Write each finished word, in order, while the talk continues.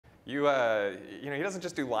He doesn't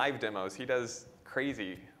just do live demos. He does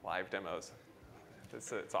crazy live demos.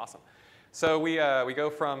 It's awesome. So we go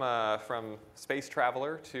from space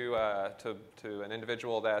traveler to an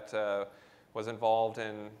individual that was involved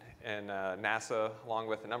in NASA along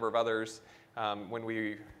with a number of others when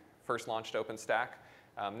we first launched OpenStack.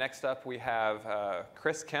 Next up, we have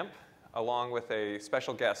Chris Kemp, along with a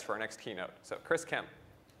special guest for our next keynote. So Chris Kemp.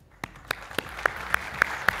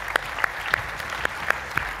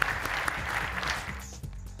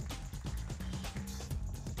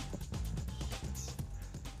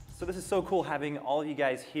 So this is so cool having all of you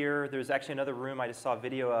guys here. There's actually another room I just saw a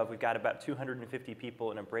video of. We've got about 250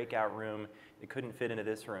 people in a breakout room. It couldn't fit into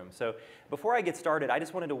this room. So before I get started, I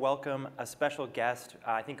just wanted to welcome a special guest.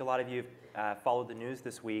 I think a lot of you have followed the news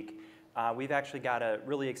this week. We've actually got a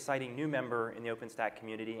really exciting new member in the OpenStack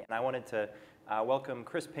community, and I wanted to welcome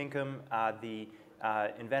Chris Pinkham, the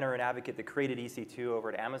inventor and advocate that created EC2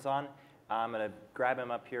 over at Amazon. I'm going to grab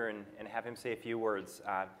him up here and have him say a few words.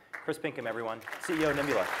 Chris Pinkham, everyone, CEO of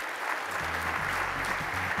Nebula.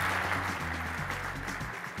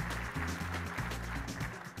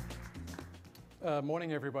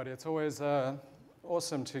 Morning, everybody. It's always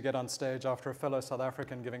awesome to get on stage after a fellow South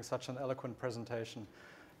African giving such an eloquent presentation.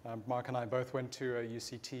 Mark and I both went to a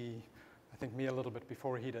UCT, I think me a little bit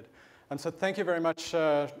before he did. And so thank you very much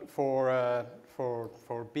for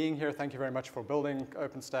being here. Thank you very much for building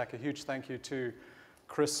OpenStack. A huge thank you to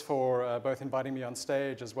Chris for both inviting me on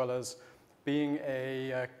stage as well as being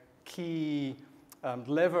a key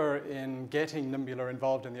lever in getting Nebula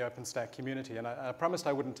involved in the OpenStack community. And I promised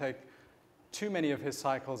I wouldn't take too many of his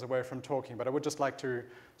cycles away from talking, but I would just like to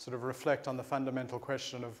sort of reflect on the fundamental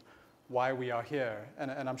question of why we are here.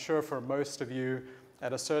 And I'm sure for most of you,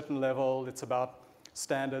 at a certain level, it's about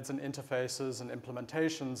standards and interfaces and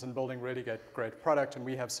implementations and building really great product. And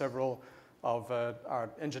we have several of our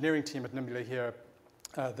engineering team at Nebula here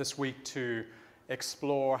this week to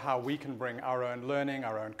explore how we can bring our own learning,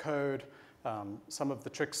 our own code, some of the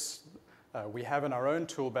tricks we have in our own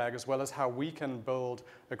tool bag, as well as how we can build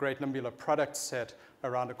a great Nebula product set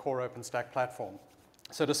around a core OpenStack platform.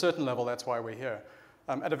 So at a certain level, that's why we're here.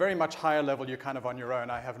 At a very much higher level, you're kind of on your own.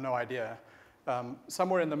 I have no idea.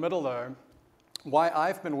 Somewhere in the middle, though, why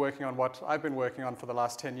I've been working on what I've been working on for the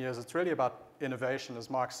last 10 years, it's really about innovation, as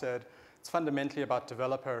Mark said. It's fundamentally about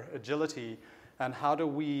developer agility and how do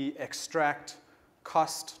we extract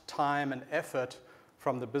cost, time, and effort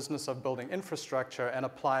from the business of building infrastructure and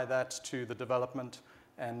apply that to the development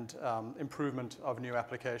and improvement of new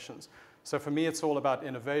applications. So for me, it's all about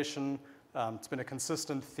innovation. It's been a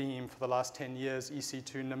consistent theme for the last 10 years,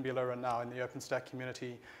 EC2, Nebula, and now in the OpenStack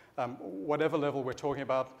community. Whatever level we're talking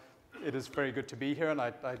about, it is very good to be here, and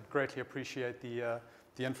I greatly appreciate the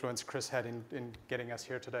influence Chris had in getting us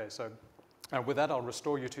here today. So with that, I'll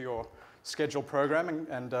restore you to your scheduled programming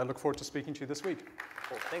and look forward to speaking to you this week.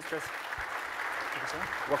 Cool. Thanks, Chris.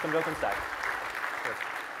 Welcome to OpenStack.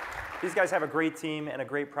 These guys have a great team and a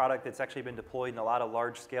great product that's actually been deployed in a lot of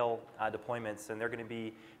large-scale deployments, and they're going to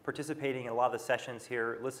be participating in a lot of the sessions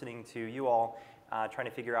here, listening to you all, trying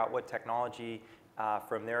to figure out what technology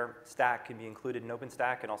from their stack can be included in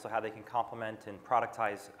OpenStack, and also how they can complement and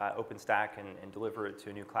productize OpenStack and deliver it to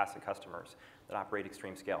a new class of customers that operate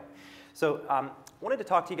extreme scale. So I wanted to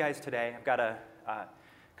talk to you guys today. I've got a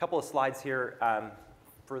couple of slides here.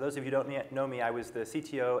 For those of you who don't know me, I was the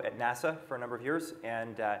CTO at NASA for a number of years,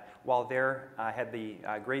 and while there, I had the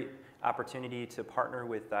great opportunity to partner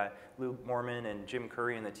with Lou Morman and Jim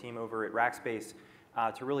Curry and the team over at Rackspace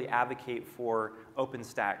to really advocate for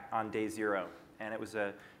OpenStack on day zero. And it was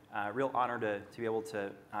a real honor to be able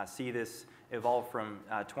to see this evolve from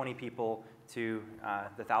 20 people to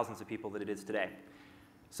the thousands of people that it is today.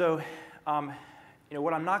 So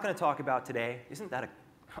what I'm not going to talk about today, isn't that an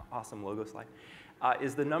awesome logo slide?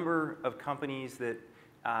 Is the number of companies that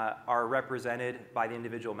are represented by the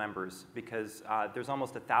individual members, because there's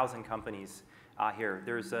almost 1,000 companies here.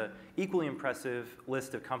 There's an equally impressive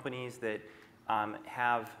list of companies that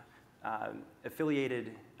have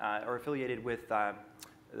affiliated with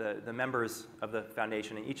the members of the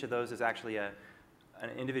foundation, and each of those is actually an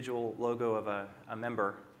individual logo of a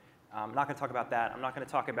member. I'm not going to talk about that. I'm not going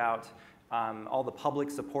to talk about all the public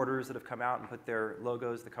supporters that have come out and put their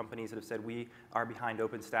logos, the companies that have said we are behind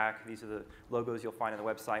OpenStack. These are the logos you'll find on the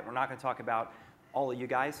website. We're not going to talk about all of you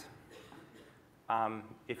guys.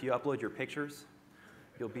 If you upload your pictures,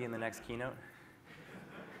 you'll be in the next keynote.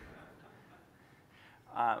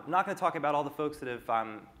 I'm not going to talk about all the folks that have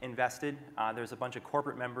invested. There's a bunch of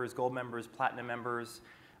corporate members, gold members, platinum members.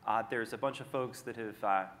 There's a bunch of folks that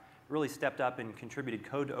have really stepped up and contributed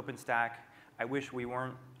code to OpenStack. I wish we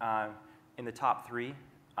weren't in the top 3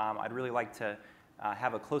 I'd really like to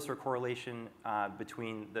have a closer correlation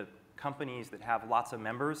between the companies that have lots of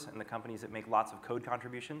members and the companies that make lots of code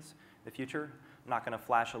contributions in the future. I'm not going to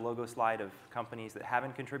flash a logo slide of companies that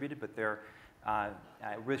haven't contributed, but I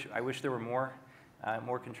wish there were more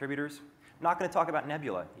contributors. I'm not going to talk about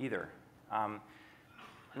Nebula either. I'm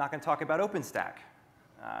not going to talk about OpenStack.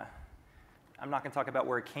 I'm not going to talk about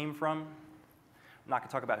where it came from. I'm not going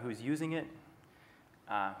to talk about who's using it.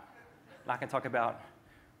 I'm not going to talk about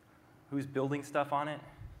who's building stuff on it.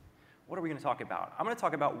 What are we going to talk about? I'm going to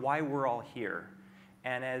talk about why we're all here.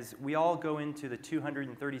 And as we all go into the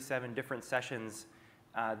 237 different sessions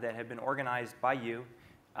that have been organized by you,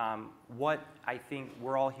 what I think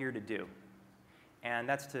we're all here to do. And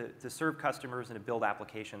that's to serve customers and to build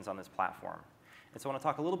applications on this platform. And so I want to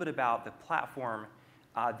talk a little bit about the platform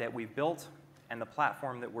that we've built and the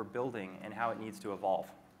platform that we're building and how it needs to evolve.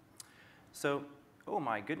 So, oh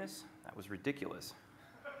my goodness, that was ridiculous.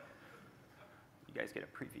 You guys get a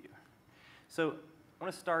preview. So I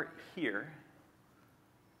want to start here.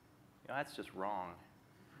 That's just wrong.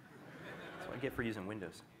 That's what I get for using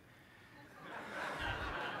Windows.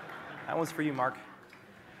 That one's for you, Mark.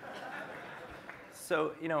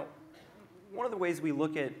 So, one of the ways we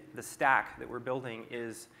look at the stack that we're building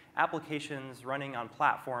is applications running on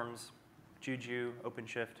platforms, Juju,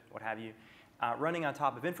 OpenShift, what have you, running on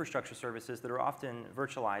top of infrastructure services that are often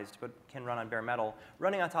virtualized but can run on bare metal,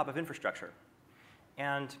 running on top of infrastructure.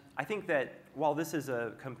 And I think that while this is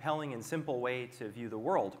a compelling and simple way to view the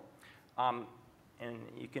world, and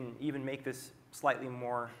you can even make this slightly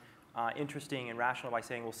more interesting and rational by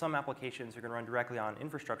saying, well, some applications are going to run directly on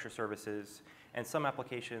infrastructure services, and some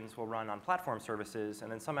applications will run on platform services,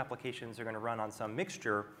 and then some applications are going to run on some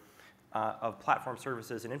mixture of platform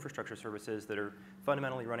services and infrastructure services that are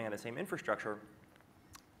fundamentally running on the same infrastructure.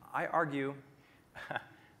 I argue,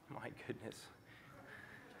 my goodness.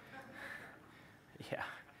 Yeah.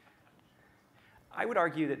 I would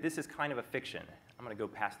argue that this is kind of a fiction. I'm going to go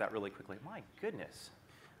past that really quickly. My goodness.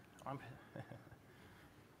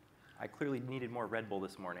 I clearly needed more Red Bull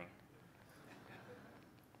this morning.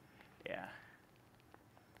 Yeah.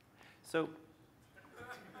 So,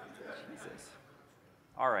 Jesus.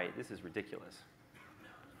 All right, this is ridiculous.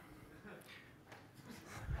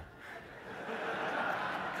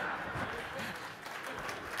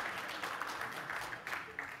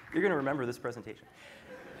 You're going to remember this presentation.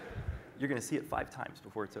 You're going to see it 5 times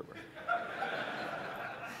before it's over.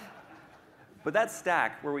 But that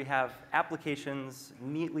stack where we have applications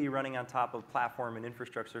neatly running on top of platform and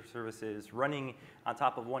infrastructure services, running on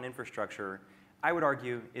top of one infrastructure, I would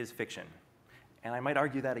argue is fiction. And I might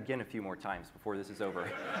argue that again a few more times before this is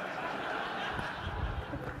over.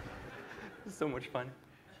 It's so much fun.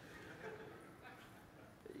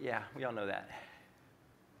 Yeah, we all know that.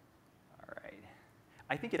 All right.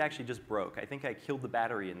 I think it actually just broke. I think I killed the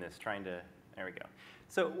battery in this trying to, there we go.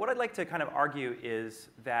 So what I'd like to kind of argue is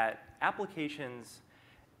that applications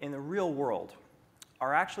in the real world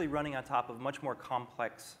are actually running on top of much more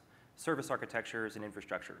complex service architectures and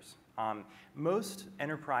infrastructures. Most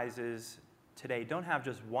enterprises today don't have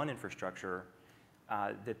just one infrastructure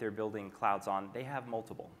that they're building clouds on. They have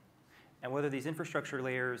multiple. And whether these infrastructure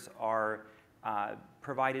layers are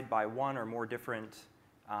provided by one or more different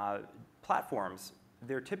platforms,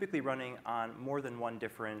 they're typically running on more than one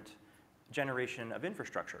different generation of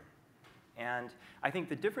infrastructure. And I think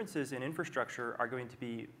the differences in infrastructure are going to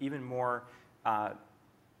be even more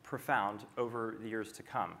profound over the years to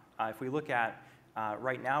come. If we look at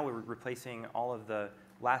right now, we're replacing all of the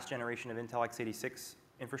last generation of Intel x86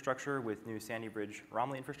 infrastructure with new Sandy Bridge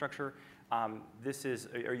Romley infrastructure. Are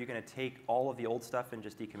you going to take all of the old stuff and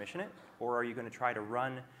just decommission it? Or are you going to try to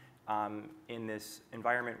run in this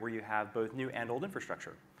environment where you have both new and old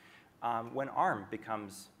infrastructure? When ARM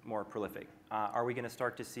becomes more prolific, are we going to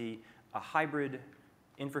start to see a hybrid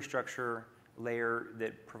infrastructure layer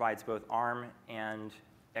that provides both ARM and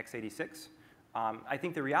x86? I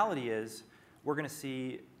think the reality is we're going to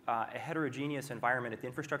see a heterogeneous environment at the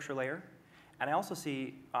infrastructure layer. And I also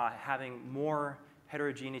see having more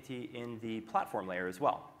heterogeneity in the platform layer as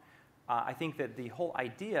well. I think that the whole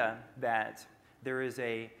idea that there is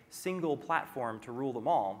a single platform to rule them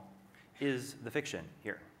all is the fiction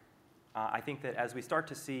here. I think that as we start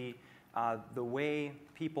to see the way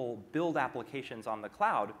people build applications on the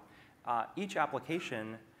cloud, each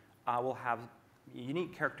application will have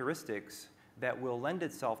unique characteristics that will lend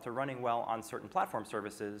itself to running well on certain platform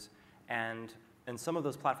services, and some of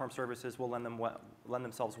those platform services will lend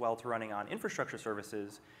themselves well to running on infrastructure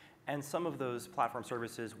services, and some of those platform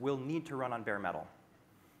services will need to run on bare metal.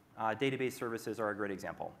 Database services are a great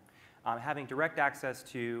example. Having direct access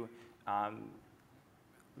to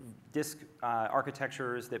disk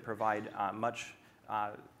architectures that provide much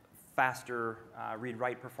faster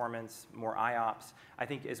read-write performance, more IOPS. I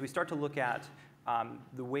think as we start to look at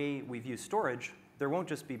the way we view storage, there won't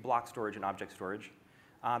just be block storage and object storage.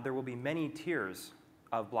 There will be many tiers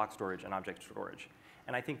of block storage and object storage.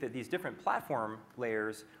 And I think that these different platform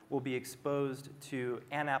layers will be exposed to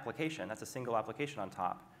an application. That's a single application on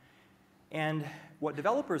top. And what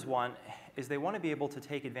developers want is they want to be able to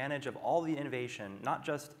take advantage of all the innovation, not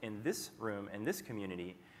just in this room, in this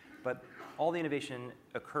community, but all the innovation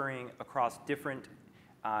occurring across different,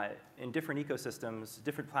 in different ecosystems,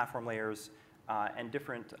 different platform layers, and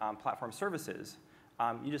different platform services.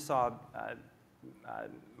 You just saw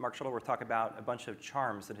Mark Shuttleworth talk about a bunch of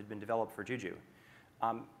charms that had been developed for Juju.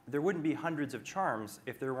 There wouldn't be hundreds of charms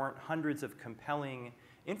if there weren't hundreds of compelling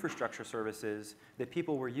infrastructure services that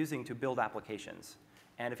people were using to build applications.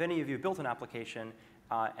 And if any of you built an application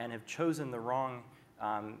and have chosen the wrong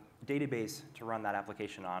database to run that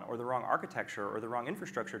application on, or the wrong architecture, or the wrong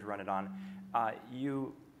infrastructure to run it on,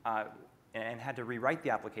 and had to rewrite the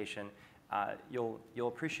application, you'll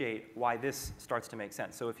appreciate why this starts to make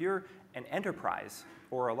sense. So if you're an enterprise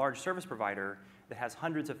or a large service provider that has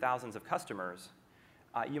hundreds of thousands of customers,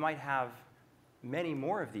 you might have many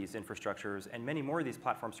more of these infrastructures and many more of these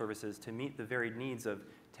platform services to meet the varied needs of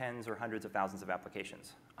tens or hundreds of thousands of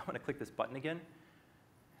applications. I'm going to click this button again.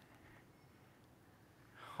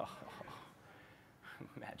 Oh,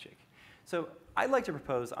 magic. So I'd like to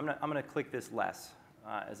propose, I'm going to click this less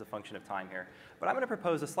as a function of time here, but I'm going to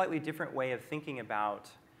propose a slightly different way of thinking about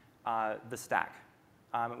the stack.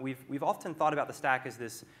 We've often thought about the stack as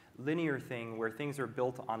this linear thing where things are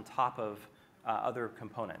built on top of other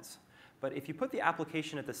components. But if you put the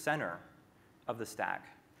application at the center of the stack,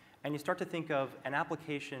 and you start to think of an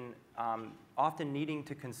application often needing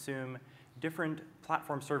to consume different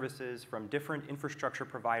platform services from different infrastructure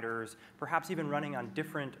providers, perhaps even running on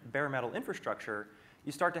different bare metal infrastructure,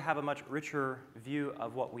 you start to have a much richer view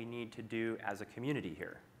of what we need to do as a community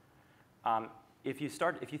here. If you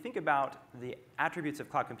think about the attributes of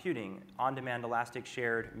cloud computing, on-demand, elastic,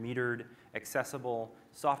 shared, metered, accessible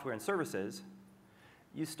software and services,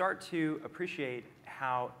 you start to appreciate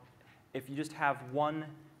how if you just have one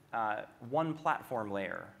platform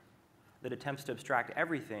layer that attempts to abstract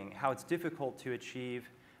everything, how it's difficult to achieve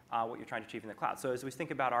what you're trying to achieve in the cloud. So as we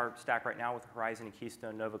think about our stack right now with Horizon and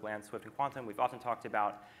Keystone, Nova, Glance, Swift, and Quantum, we've often talked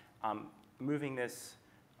about moving this,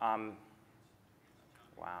 wow.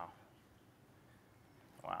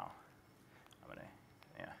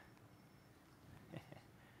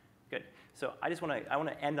 Good. So I just want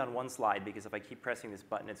to end on one slide because if I keep pressing this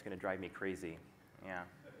button, it's going to drive me crazy. Yeah,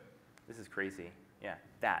 this is crazy. Yeah,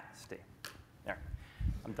 stay there.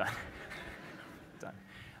 I'm done.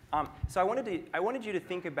 Done. So I wanted you to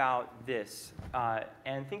think about this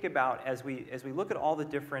and think about as we look at all the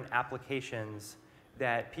different applications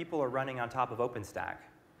that people are running on top of OpenStack,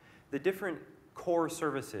 the different core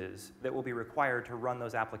services that will be required to run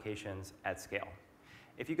those applications at scale.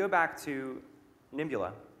 If you go back to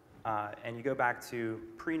Nebula, and you go back to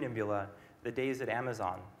pre-Nebula, the days at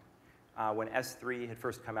Amazon, when S3 had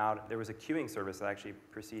first come out, there was a queuing service that actually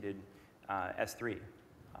preceded S3,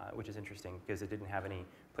 which is interesting because it didn't have any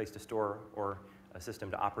place to store or a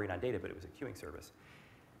system to operate on data, but it was a queuing service.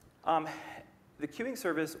 The queuing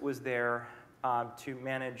service was there to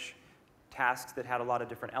manage tasks that had a lot of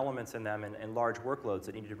different elements in them and large workloads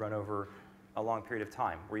that needed to run over a long period of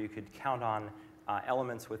time, where you could count on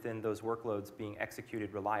elements within those workloads being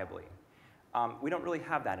executed reliably. We don't really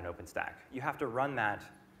have that in OpenStack. You have to run that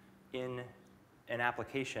in an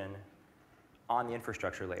application on the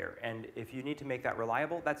infrastructure layer. And if you need to make that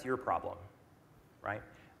reliable, that's your problem, right?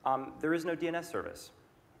 There is no DNS service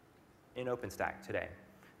in OpenStack today.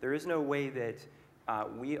 There is no way that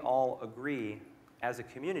we all agree as a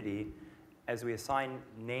community as we assign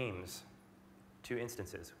names to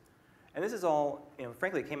instances. And this is all,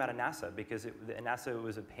 frankly, it came out of NASA because NASA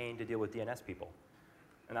was a pain to deal with DNS people.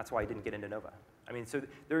 And that's why I didn't get into Nova. I mean, so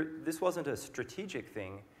this wasn't a strategic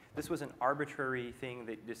thing. This was an arbitrary thing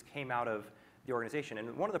that just came out of the organization.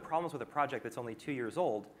 And one of the problems with a project that's only 2 years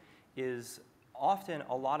old is often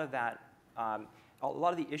a lot of that, a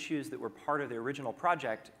lot of the issues that were part of the original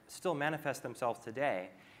project still manifest themselves today.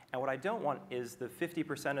 And what I don't want is the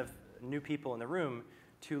 50% of new people in the room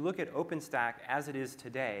to look at OpenStack as it is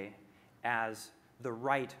today as the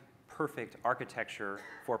right, perfect architecture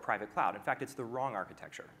for private cloud. In fact, it's the wrong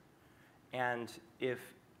architecture. And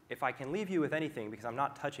if I can leave you with anything, because I'm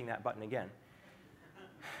not touching that button again,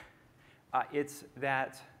 it's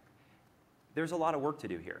that there's a lot of work to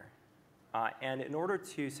do here. And in order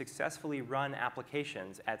to successfully run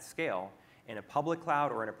applications at scale in a public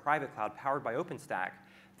cloud or in a private cloud powered by OpenStack,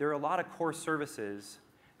 there are a lot of core services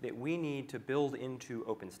that we need to build into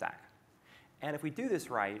OpenStack. And if we do this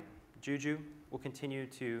right, Juju will continue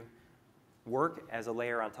to work as a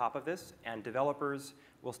layer on top of this, and developers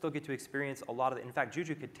will still get to experience a lot of it. In fact,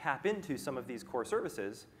 Juju could tap into some of these core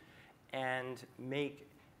services and make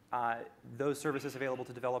those services available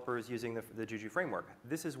to developers using the Juju framework.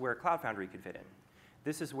 This is where Cloud Foundry could fit in.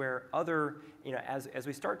 This is where other, as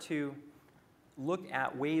we start to look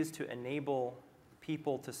at ways to enable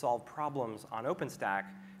people to solve problems on OpenStack,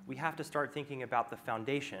 we have to start thinking about the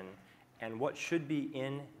foundation and what should be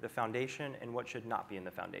in the foundation and what should not be in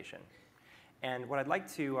the foundation. And what I'd like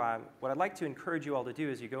to encourage you all to do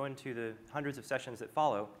as you go into the hundreds of sessions that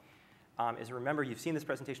follow is remember you've seen this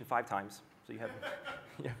presentation 5 times, so you have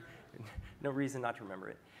no reason not to remember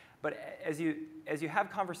it. But as you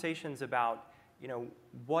have conversations about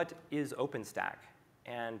what is OpenStack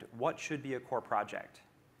and what should be a core project,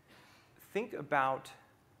 think about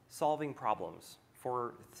solving problems.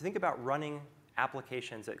 Think about running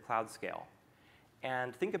applications at cloud scale,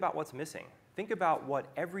 and think about what's missing. Think about what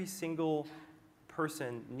every single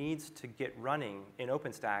person needs to get running in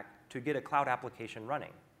OpenStack to get a cloud application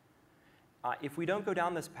running. If we don't go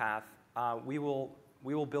down this path, we will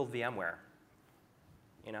build VMware.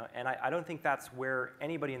 And I don't think that's where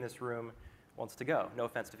anybody in this room wants to go. No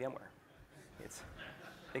offense to VMware.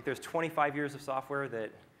 I think there's 25 years of software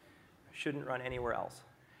that shouldn't run anywhere else.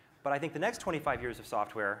 But I think the next 25 years of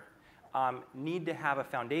software need to have a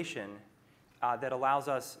foundation that allows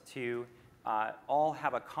us to all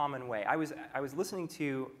have a common way. I was listening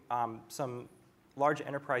to some large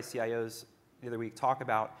enterprise CIOs the other week talk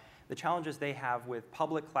about the challenges they have with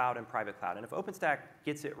public cloud and private cloud. And if OpenStack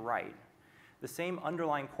gets it right, the same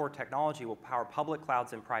underlying core technology will power public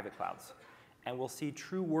clouds and private clouds. And we'll see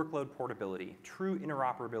true workload portability, true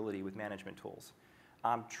interoperability with management tools,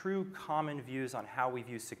 true common views on how we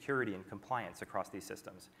view security and compliance across these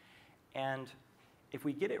systems. And if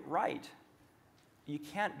we get it right, you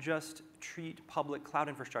can't just treat public cloud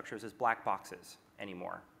infrastructures as black boxes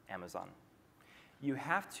anymore, Amazon. You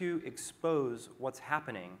have to expose what's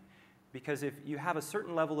happening, because if you have a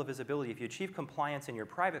certain level of visibility, if you achieve compliance in your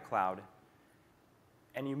private cloud,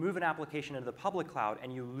 and you move an application into the public cloud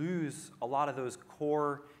and you lose a lot of those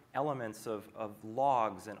core elements of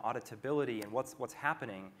logs and auditability and what's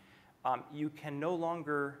happening, you can no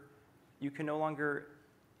longer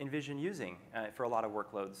envision using, for a lot of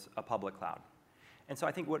workloads, a public cloud. And so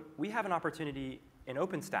I think what we have an opportunity in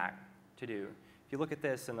OpenStack to do, if you look at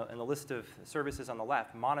this in the list of services on the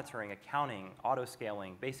left, monitoring, accounting,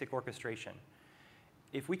 auto-scaling, basic orchestration,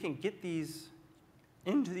 if we can get these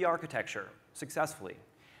into the architecture successfully,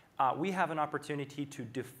 we have an opportunity to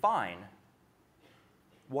define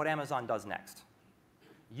what Amazon does next.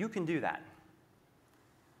 You can do that.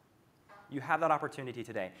 You have that opportunity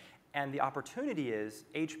today. And the opportunity is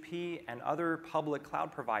HP and other public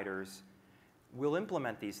cloud providers will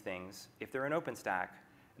implement these things if they're in OpenStack,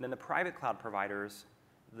 and then the private cloud providers,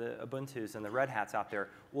 the Ubuntus and the Red Hats out there,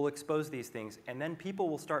 will expose these things, and then people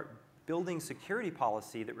will start building security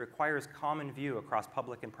policy that requires common view across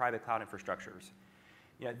public and private cloud infrastructures.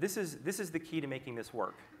 This is the key to making this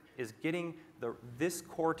work, is getting this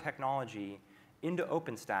core technology into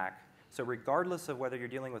OpenStack, so regardless of whether you're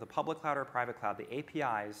dealing with a public cloud or a private cloud, the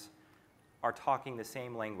APIs are talking the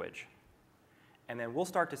same language. And then we'll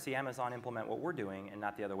start to see Amazon implement what we're doing and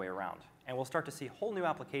not the other way around. And we'll start to see whole new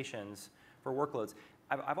applications for workloads.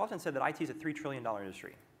 I've often said that IT is a $3 trillion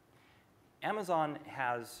industry. Amazon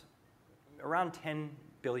has around $10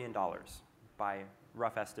 billion by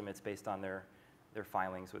rough estimates based on their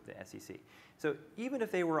filings with the SEC. So even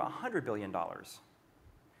if they were $100 billion,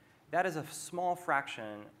 that is a small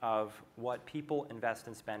fraction of what people invest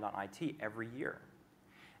and spend on IT every year.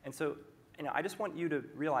 And so I just want you to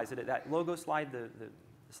realize that logo slide, the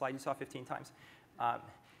slide you saw 15 times,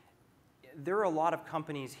 there are a lot of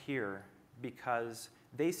companies here because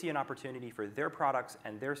they see an opportunity for their products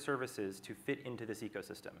and their services to fit into this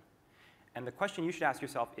ecosystem. And the question you should ask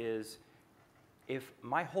yourself is, if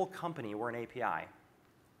my whole company were an API,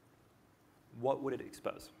 what would it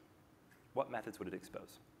expose? What methods would it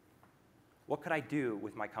expose? What could I do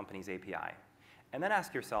with my company's API? And then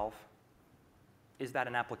ask yourself, is that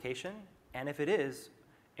an application? And if it is,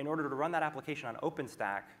 in order to run that application on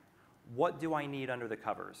OpenStack, what do I need under the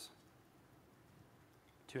covers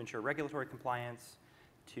to ensure regulatory compliance,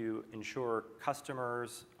 to ensure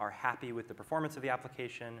customers are happy with the performance of the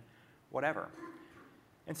application, whatever.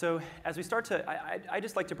 And so as we start to, I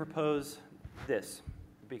just like to propose this,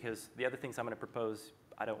 because the other things I'm going to propose,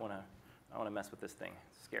 I don't want to mess with this thing.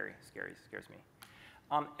 It's scary, scares me.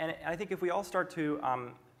 And I think if we all start to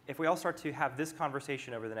have this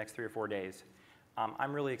conversation over the next 3 or 4 days,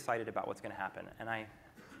 I'm really excited about what's going to happen. And I'm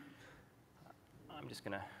just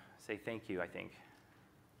going to say thank you, I think.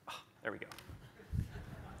 Oh, there we go.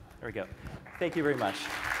 There we go. Thank you very much.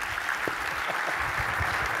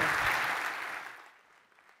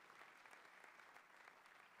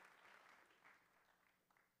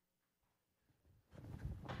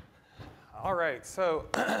 All right, so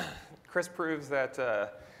Chris proves that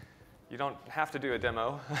you don't have to do a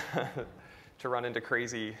demo to run into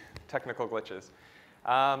crazy technical glitches.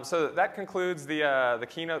 So that concludes the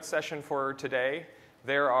keynote session for today.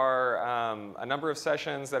 There are a number of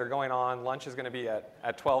sessions that are going on. Lunch is going to be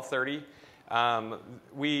at 12:30.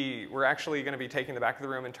 We're actually going to be taking the back of the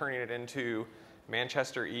room and turning it into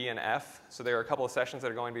Manchester E and F. So there are a couple of sessions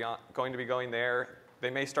that are going to be going there. They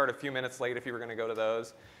may start a few minutes late if you were going to go to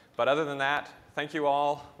those. But other than that, thank you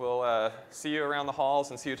all. We'll see you around the halls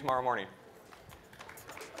and see you tomorrow morning.